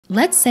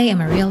Let's say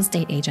I'm a real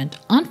estate agent.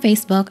 On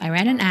Facebook, I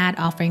ran an ad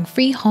offering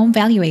free home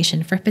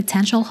valuation for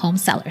potential home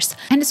sellers.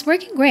 And it's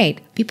working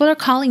great. People are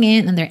calling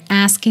in and they're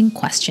asking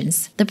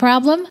questions. The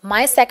problem?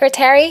 My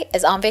secretary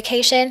is on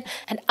vacation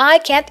and I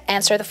can't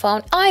answer the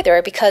phone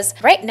either because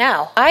right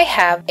now I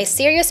have a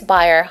serious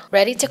buyer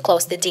ready to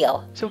close the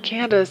deal. So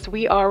Candace,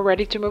 we are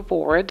ready to move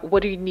forward.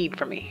 What do you need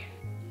from me?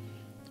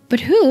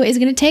 But who is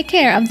going to take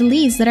care of the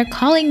leads that are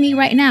calling me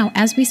right now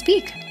as we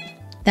speak?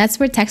 That's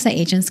where Texa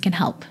agents can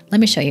help.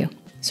 Let me show you.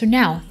 So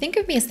now, think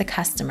of me as the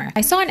customer.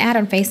 I saw an ad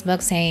on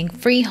Facebook saying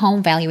free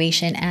home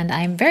valuation and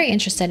I'm very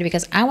interested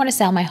because I want to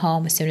sell my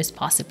home as soon as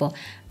possible.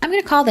 I'm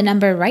going to call the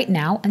number right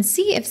now and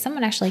see if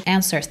someone actually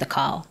answers the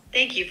call.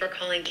 Thank you for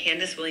calling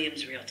Candace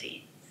Williams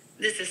Realty.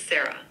 This is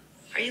Sarah.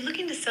 Are you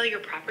looking to sell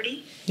your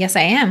property? Yes,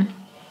 I am.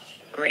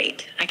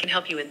 Great. I can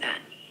help you with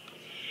that.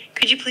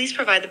 Could you please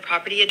provide the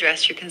property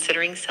address you're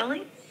considering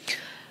selling?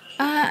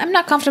 I'm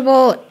not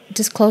comfortable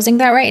disclosing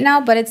that right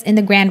now, but it's in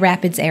the Grand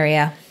Rapids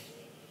area.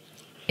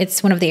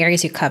 It's one of the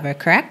areas you cover,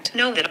 correct?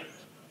 No,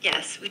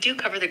 yes, we do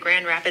cover the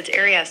Grand Rapids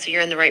area, so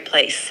you're in the right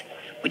place.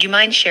 Would you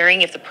mind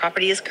sharing if the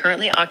property is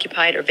currently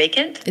occupied or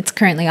vacant? It's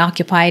currently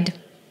occupied.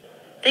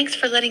 Thanks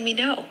for letting me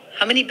know.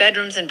 How many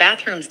bedrooms and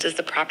bathrooms does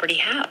the property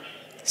have?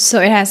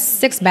 So it has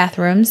 6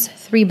 bathrooms,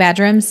 3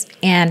 bedrooms,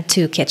 and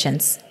 2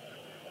 kitchens.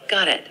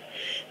 Got it.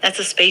 That's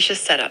a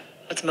spacious setup.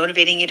 What's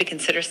motivating you to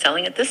consider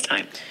selling at this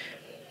time?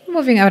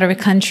 Moving out of the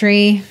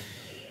country.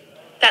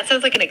 That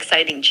sounds like an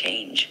exciting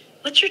change.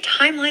 What's your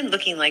timeline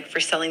looking like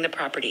for selling the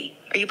property?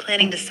 Are you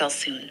planning to sell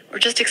soon or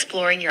just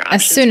exploring your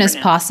options? As soon as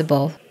now?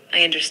 possible.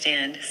 I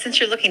understand.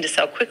 Since you're looking to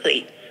sell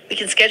quickly, we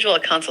can schedule a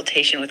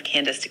consultation with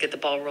Candace to get the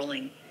ball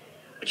rolling.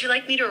 Would you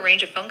like me to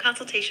arrange a phone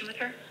consultation with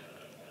her?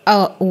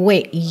 Oh,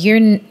 wait, you're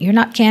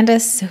not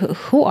Candace?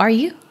 Who are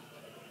you?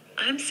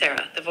 I'm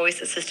Sarah, the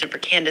voice assistant for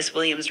Candace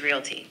Williams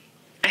Realty.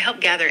 I help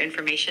gather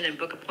information and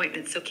book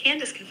appointments so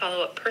Candace can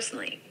follow up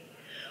personally.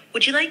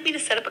 Would you like me to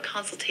set up a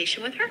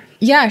consultation with her?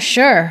 Yeah,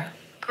 sure.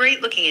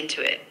 Great looking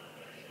into it.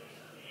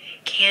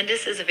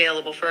 Candace is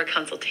available for a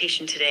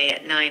consultation today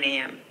at 9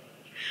 a.m.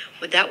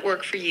 Would that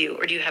work for you,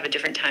 or do you have a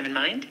different time in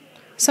mind?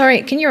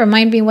 Sorry, can you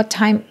remind me what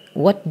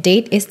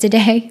date is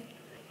today?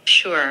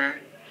 Sure.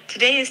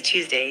 Today is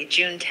Tuesday,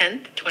 June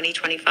 10th,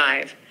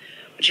 2025.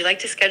 Would you like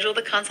to schedule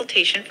the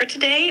consultation for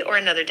today or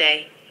another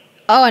day?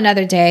 Oh,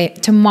 another day.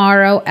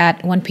 Tomorrow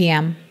at 1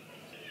 p.m.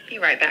 Be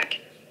right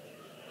back.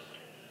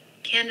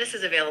 Candace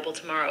is available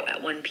tomorrow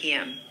at 1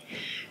 p.m.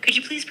 Could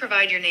you please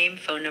provide your name,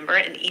 phone number,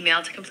 and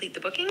email to complete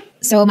the booking?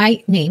 So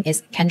my name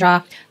is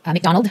Kendra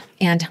McDonald,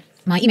 and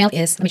my email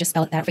is, let me just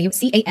spell it out for you,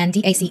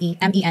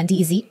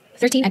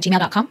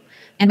 CANDACEMENDEZ13@gmail.com.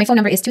 And my phone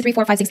number is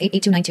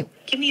 234-568-8292.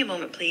 Give me a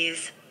moment,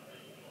 please.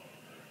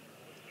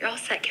 You're all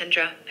set,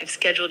 Kendra. I've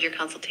scheduled your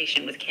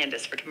consultation with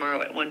Candace for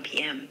tomorrow at 1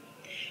 p.m.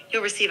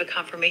 You'll receive a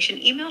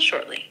confirmation email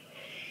shortly.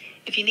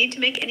 If you need to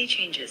make any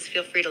changes,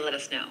 feel free to let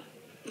us know.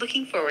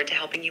 Looking forward to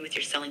helping you with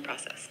your selling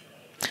process.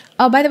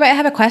 Oh, by the way, I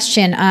have a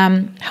question.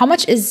 How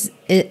much is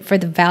it for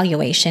the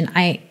valuation?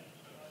 I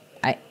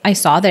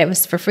saw that it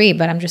was for free,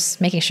 but I'm just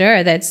making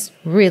sure that it's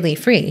really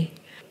free.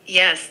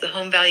 Yes, the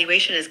home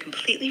valuation is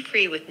completely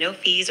free with no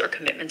fees or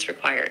commitments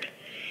required.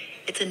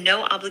 It's a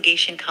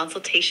no-obligation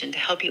consultation to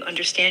help you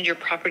understand your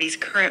property's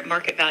current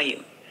market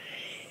value.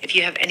 If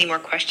you have any more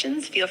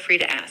questions, feel free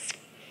to ask.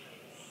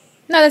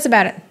 No, that's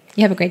about it.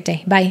 You have a great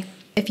day. Bye.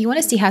 If you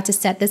want to see how to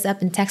set this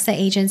up in Texa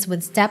Agents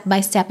with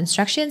step-by-step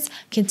instructions,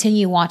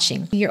 continue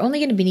watching. You're only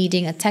going to be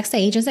needing a Texa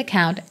Agents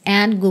account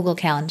and Google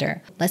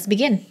Calendar. Let's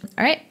begin.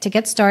 All right, to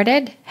get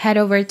started, head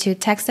over to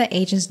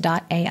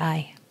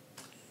texaagents.ai.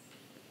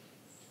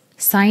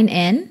 Sign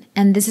in,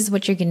 and this is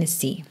what you're going to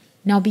see.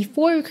 Now,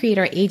 before we create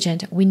our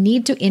agent, we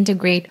need to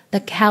integrate the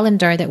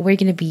calendar that we're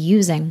going to be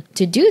using.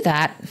 To do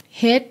that,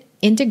 hit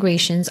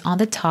Integrations on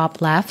the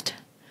top left.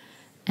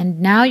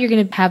 And now you're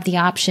going to have the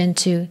option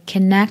to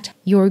connect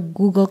your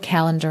Google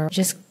Calendar.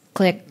 Just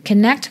click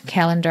Connect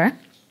Calendar.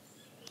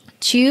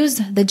 Choose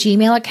the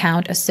Gmail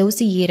account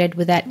associated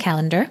with that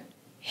calendar.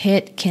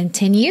 Hit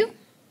Continue.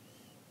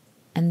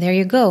 And there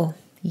you go.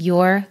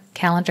 Your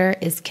calendar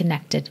is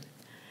connected.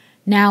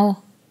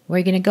 Now,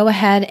 we're going to go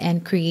ahead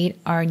and create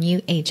our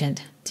new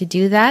agent. To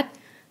do that,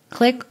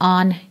 click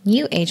on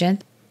New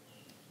Agent,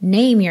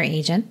 name your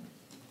agent,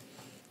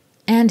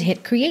 and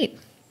hit Create.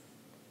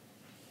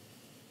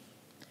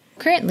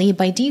 Currently,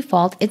 by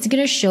default, it's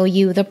going to show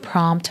you the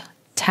Prompt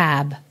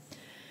tab.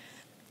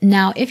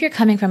 Now, if you're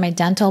coming from a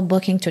dental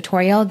booking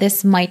tutorial,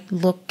 this might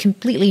look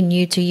completely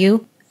new to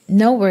you.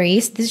 No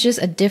worries, this is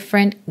just a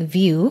different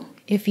view.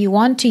 If you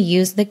want to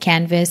use the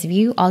Canvas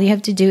view, all you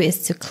have to do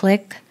is to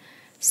click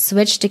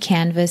Switch to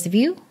Canvas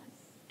view,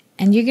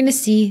 and you're going to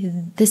see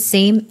the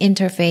same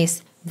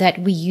interface that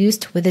we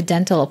used with the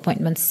dental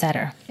appointment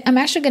setter. I'm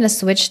actually going to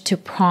switch to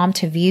Prompt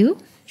view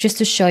just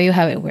to show you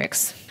how it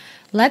works.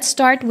 Let's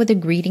start with a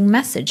greeting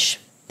message.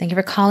 Thank you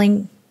for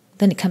calling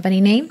the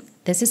company name.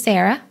 This is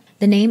Sarah,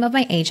 the name of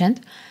my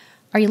agent.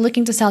 Are you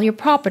looking to sell your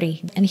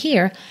property? And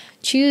here,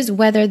 choose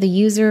whether the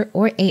user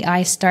or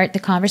AI start the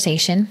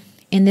conversation.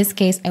 In this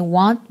case, I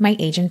want my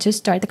agent to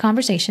start the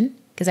conversation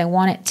because I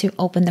want it to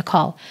open the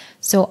call.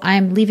 So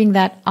I'm leaving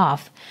that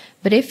off.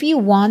 But if you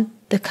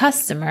want the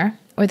customer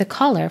or the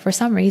caller for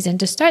some reason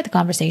to start the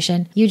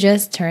conversation, you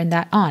just turn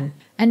that on.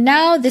 And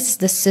now this is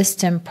the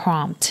system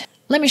prompt.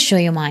 Let me show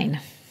you mine.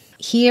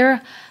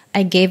 Here,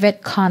 I gave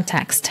it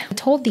context. I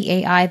told the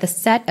AI the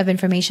set of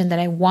information that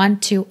I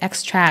want to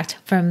extract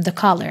from the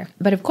caller.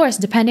 But of course,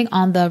 depending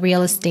on the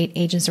real estate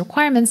agent's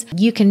requirements,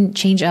 you can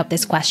change up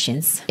these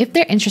questions. If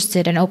they're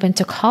interested and open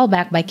to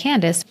callback by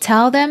Candace,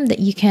 tell them that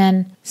you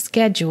can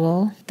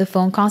schedule the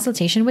phone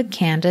consultation with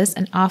Candace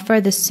and offer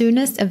the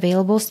soonest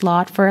available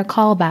slot for a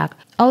callback.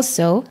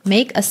 Also,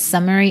 make a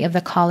summary of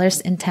the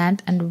caller's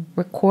intent and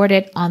record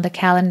it on the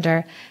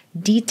calendar,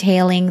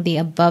 detailing the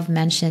above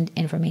mentioned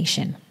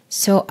information.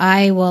 So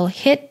I will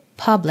hit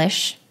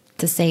publish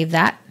to save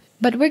that.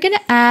 But we're going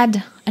to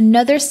add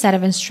another set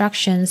of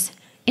instructions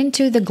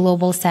into the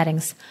global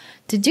settings.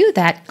 To do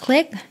that,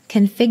 click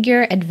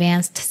Configure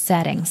Advanced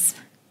Settings.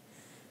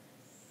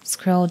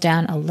 Scroll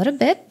down a little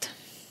bit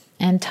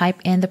and type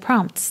in the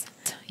prompts.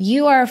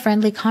 You are a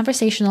friendly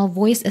conversational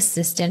voice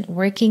assistant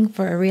working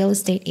for a real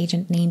estate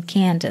agent named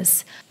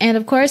Candace. And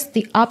of course,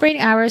 the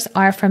operating hours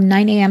are from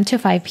 9 a.m. to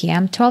 5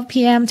 p.m. 12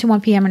 p.m. to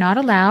 1 p.m. are not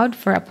allowed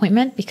for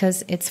appointment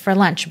because it's for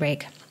lunch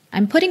break.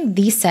 I'm putting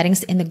these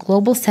settings in the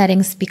global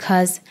settings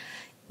because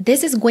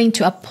this is going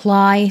to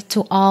apply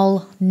to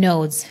all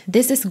nodes.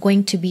 This is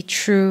going to be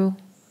true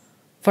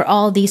for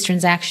all these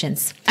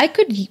transactions. I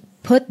could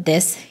put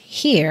this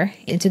here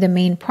into the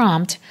main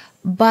prompt,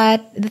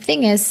 but the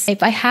thing is,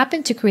 if I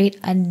happen to create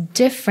a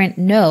different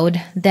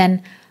node,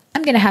 then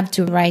I'm going to have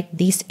to write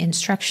these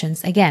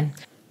instructions again.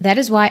 That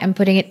is why I'm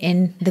putting it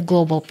in the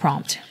global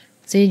prompt.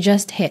 So you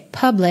just hit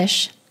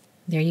publish.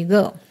 There you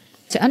go.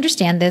 To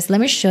understand this, let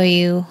me show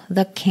you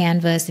the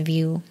canvas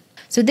view.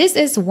 So this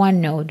is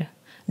one node.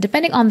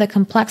 Depending on the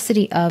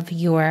complexity of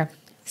your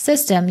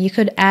system, you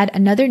could add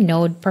another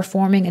node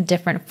performing a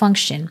different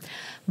function.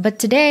 But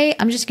today,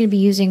 I'm just going to be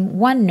using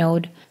one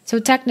node. So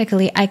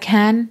technically, I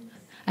can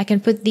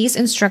put these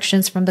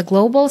instructions from the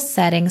global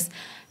settings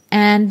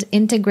and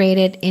integrate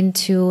it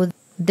into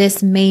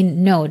this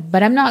main node.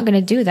 But I'm not going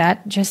to do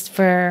that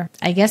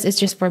I guess it's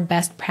just for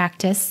best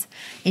practice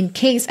in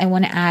case I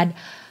want to add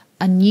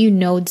a new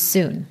node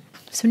soon.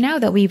 So now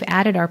that we've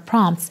added our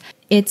prompts,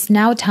 it's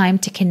now time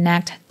to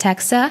connect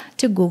Texa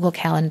to Google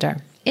Calendar.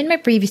 In my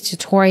previous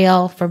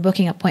tutorial for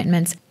booking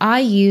appointments, I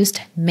used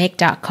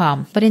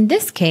make.com. But in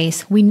this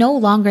case, we no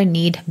longer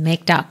need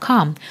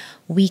make.com.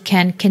 We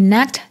can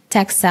connect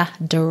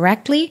Texa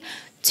directly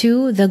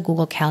to the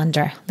Google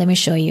Calendar. Let me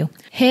show you.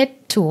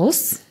 Hit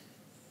Tools,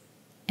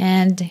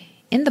 and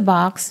in the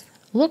box,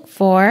 look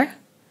for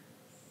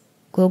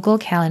Google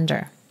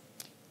Calendar.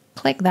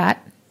 Click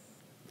that.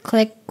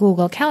 Click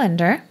Google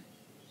Calendar.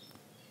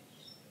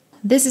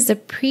 This is a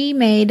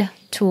pre-made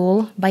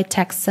tool by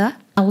Texa,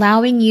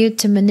 allowing you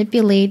to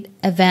manipulate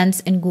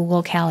events in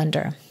Google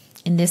Calendar.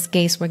 In this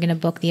case, we're going to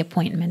book the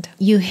appointment.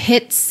 You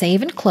hit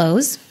Save and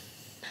Close.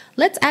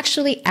 Let's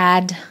actually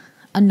add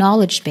a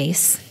knowledge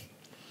base.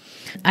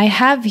 I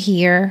have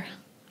here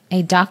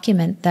a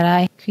document that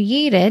I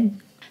created.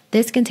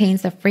 This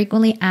contains the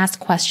frequently asked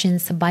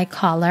questions by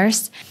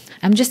callers.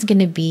 I'm just going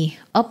to be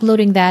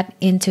uploading that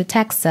into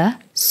Texa.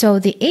 So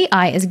the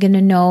AI is going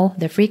to know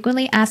the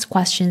frequently asked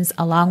questions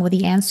along with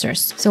the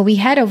answers. So we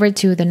head over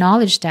to the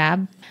Knowledge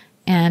tab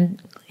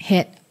and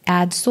hit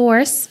Add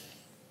Source,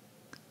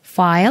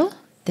 File.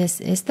 This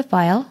is the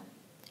file,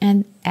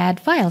 and Add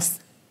Files.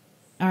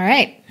 All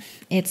right,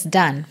 it's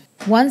done.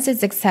 Once it's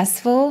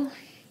successful,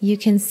 you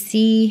can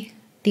see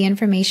the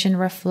information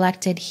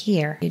reflected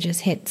here. You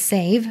just hit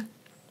Save.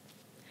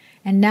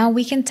 And now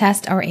we can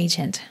test our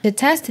agent. To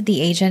test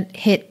the agent,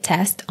 hit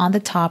Test on the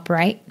top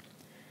right.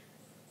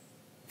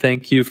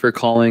 Thank you for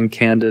calling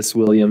Candace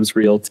Williams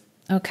Realty.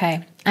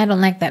 Okay, I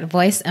don't like that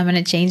voice. I'm going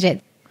to change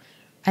it.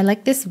 I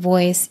like this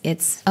voice.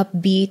 It's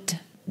upbeat.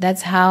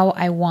 That's how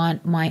I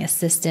want my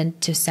assistant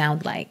to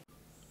sound like.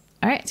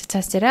 All right, to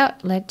test it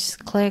out, let's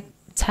click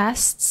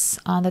Tests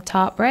on the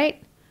top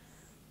right.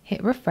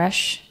 Hit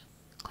Refresh.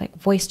 Click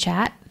Voice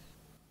Chat.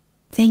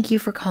 Thank you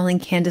for calling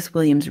Candace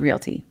Williams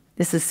Realty.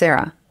 This is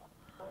Sarah.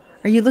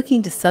 Are you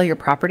looking to sell your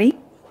property?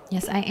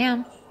 Yes, I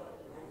am.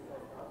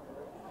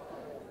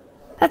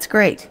 That's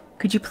great.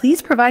 Could you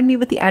please provide me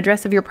with the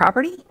address of your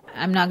property?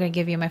 I'm not going to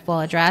give you my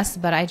full address,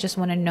 but I just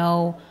want to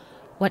know,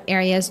 what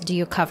areas do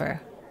you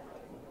cover?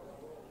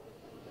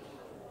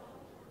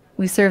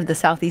 We serve the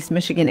Southeast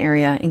Michigan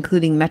area,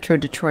 including Metro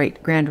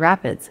Detroit, Grand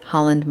Rapids,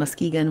 Holland,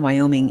 Muskegon,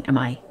 Wyoming,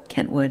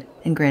 Kentwood,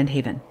 and Grand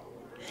Haven.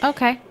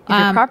 Okay.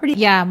 Your property?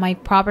 Yeah, my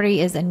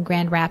property is in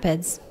Grand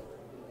Rapids.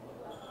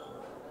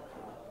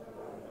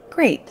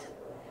 Great.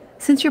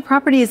 Since your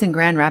property is in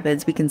Grand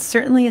Rapids, we can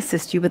certainly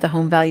assist you with a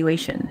home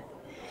valuation.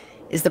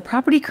 Is the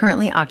property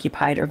currently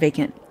occupied or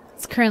vacant?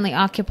 It's currently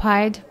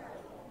occupied.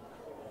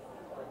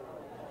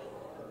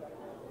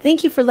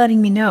 Thank you for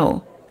letting me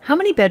know. How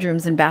many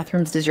bedrooms and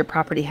bathrooms does your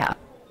property have?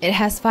 It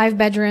has 5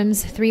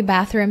 bedrooms, 3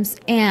 bathrooms,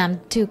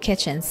 and 2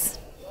 kitchens.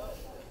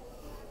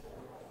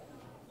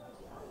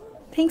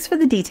 Thanks for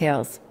the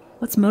details.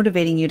 What's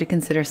motivating you to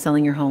consider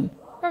selling your home?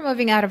 We're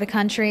moving out of the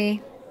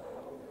country.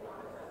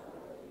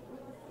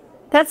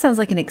 That sounds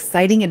like an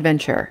exciting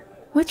adventure.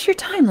 What's your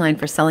timeline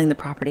for selling the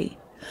property?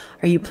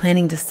 Are you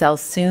planning to sell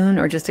soon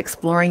or just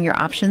exploring your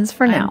options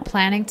for now? I'm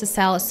planning to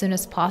sell as soon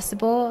as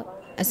possible,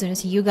 as soon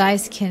as you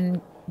guys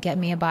can get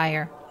me a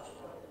buyer.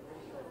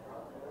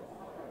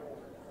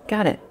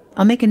 Got it.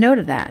 I'll make a note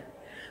of that.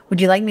 Would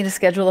you like me to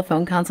schedule a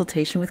phone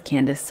consultation with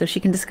Candace so she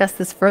can discuss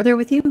this further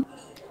with you?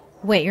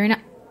 Wait,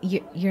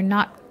 you're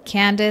not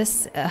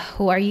Candace.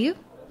 Who are you?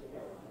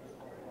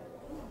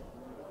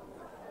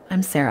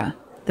 I'm Sarah,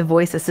 the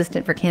voice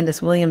assistant for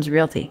Candace Williams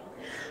Realty.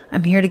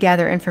 I'm here to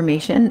gather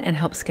information and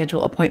help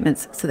schedule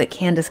appointments so that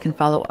Candace can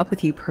follow up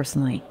with you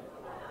personally.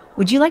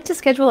 Would you like to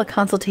schedule a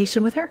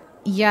consultation with her?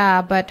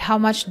 Yeah, but how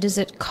much does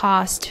it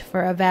cost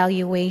for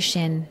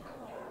evaluation?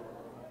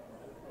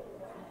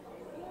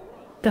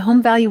 The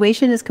home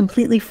valuation is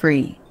completely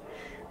free.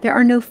 There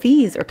are no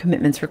fees or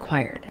commitments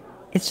required.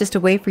 It's just a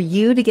way for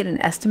you to get an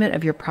estimate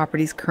of your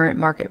property's current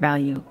market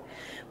value.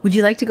 Would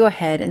you like to go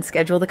ahead and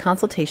schedule the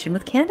consultation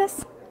with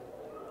Candace?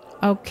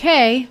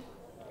 Okay.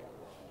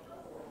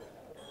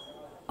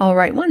 All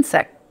right, one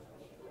sec.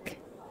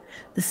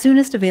 The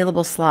soonest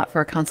available slot for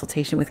a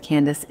consultation with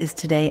Candace is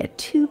today at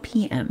 2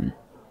 p.m.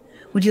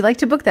 Would you like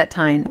to book that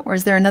time, or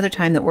is there another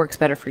time that works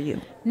better for you?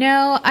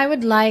 No, I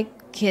would like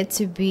it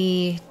to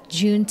be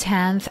June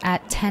 10th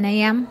at 10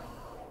 a.m.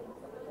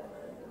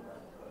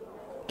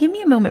 Give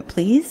me a moment,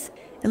 please.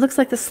 It looks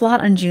like the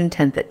slot on June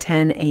 10th at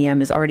 10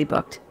 a.m. is already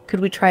booked. Could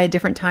we try a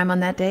different time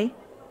on that day?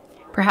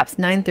 Perhaps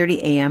 9:30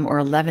 a.m. or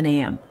 11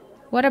 a.m.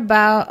 What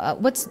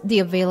about, what's the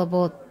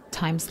available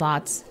time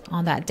slots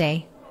on that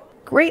day?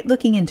 Great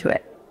looking into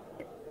it.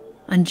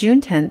 On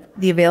June 10th,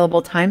 the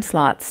available time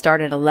slots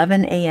start at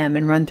 11 a.m.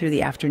 and run through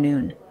the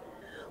afternoon.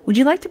 Would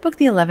you like to book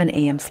the 11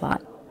 a.m.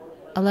 slot?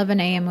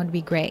 11 a.m. would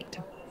be great.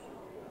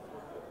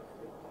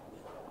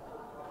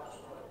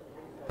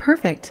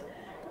 Perfect.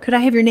 Could I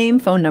have your name,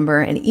 phone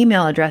number, and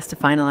email address to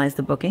finalize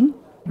the booking?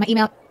 My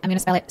email, I'm going to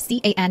spell it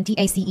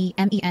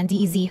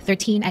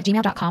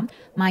CANDACEMENDEZ13@gmail.com.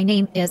 My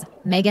name is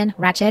Megan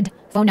Ratched.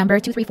 Phone number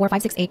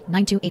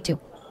 234-568-9282.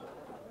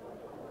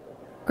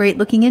 Great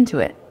looking into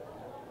it.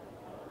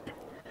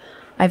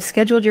 I've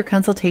scheduled your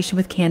consultation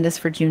with Candace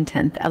for June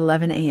 10th at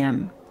 11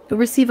 a.m. You'll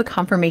receive a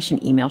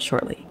confirmation email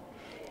shortly.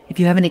 If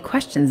you have any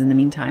questions in the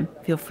meantime,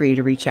 feel free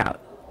to reach out.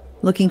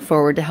 Looking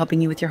forward to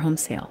helping you with your home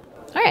sale.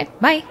 All right,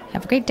 bye.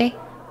 Have a great day.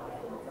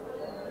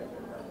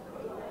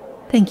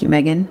 Thank you,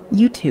 Megan.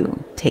 You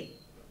too.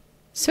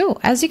 So,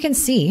 as you can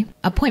see,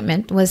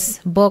 appointment was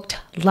booked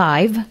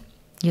live.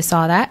 You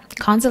saw that.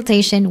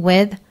 Consultation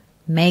with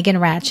Megan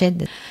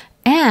Ratched.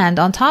 And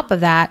on top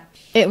of that,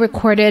 it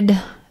recorded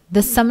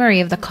the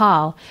summary of the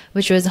call,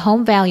 which was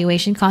home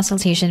valuation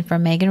consultation for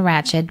Megan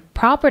Ratched.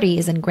 Property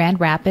is in Grand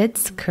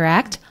Rapids,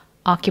 correct?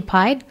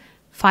 Occupied,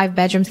 5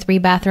 bedrooms, 3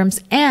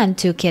 bathrooms, and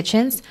 2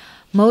 kitchens.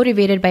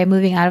 Motivated by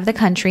moving out of the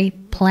country,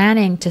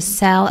 planning to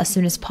sell as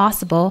soon as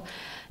possible,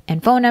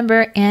 and phone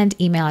number and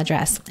email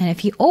address. And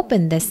if you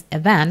open this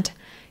event,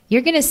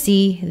 you're going to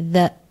see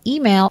the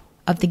email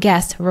of the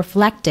guest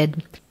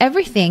reflected.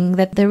 Everything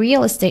that the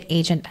real estate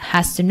agent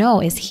has to know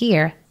is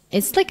here.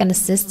 It's like an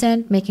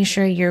assistant making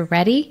sure you're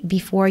ready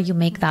before you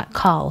make that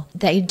call,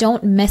 that you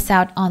don't miss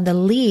out on the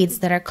leads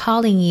that are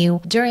calling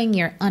you during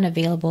your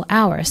unavailable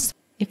hours.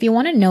 If you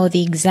want to know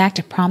the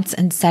exact prompts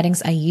and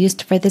settings I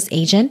used for this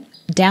agent,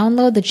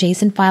 download the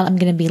JSON file I'm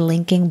going to be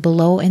linking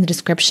below in the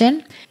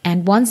description.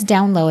 And once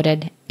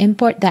downloaded,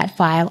 import that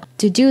file.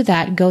 To do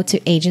that, go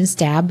to Agents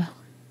tab,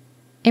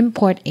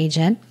 Import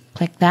Agent,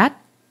 click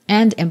that,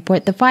 and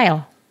import the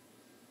file.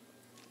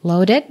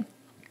 Load it.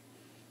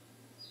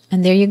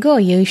 And there you go.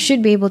 You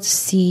should be able to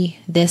see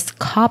this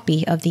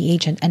copy of the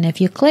agent. And if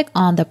you click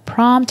on the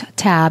Prompt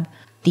tab,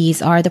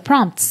 these are the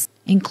prompts,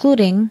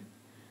 including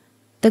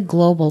the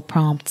global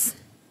prompts.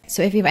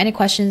 So if you have any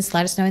questions,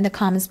 let us know in the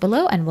comments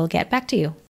below and we'll get back to you.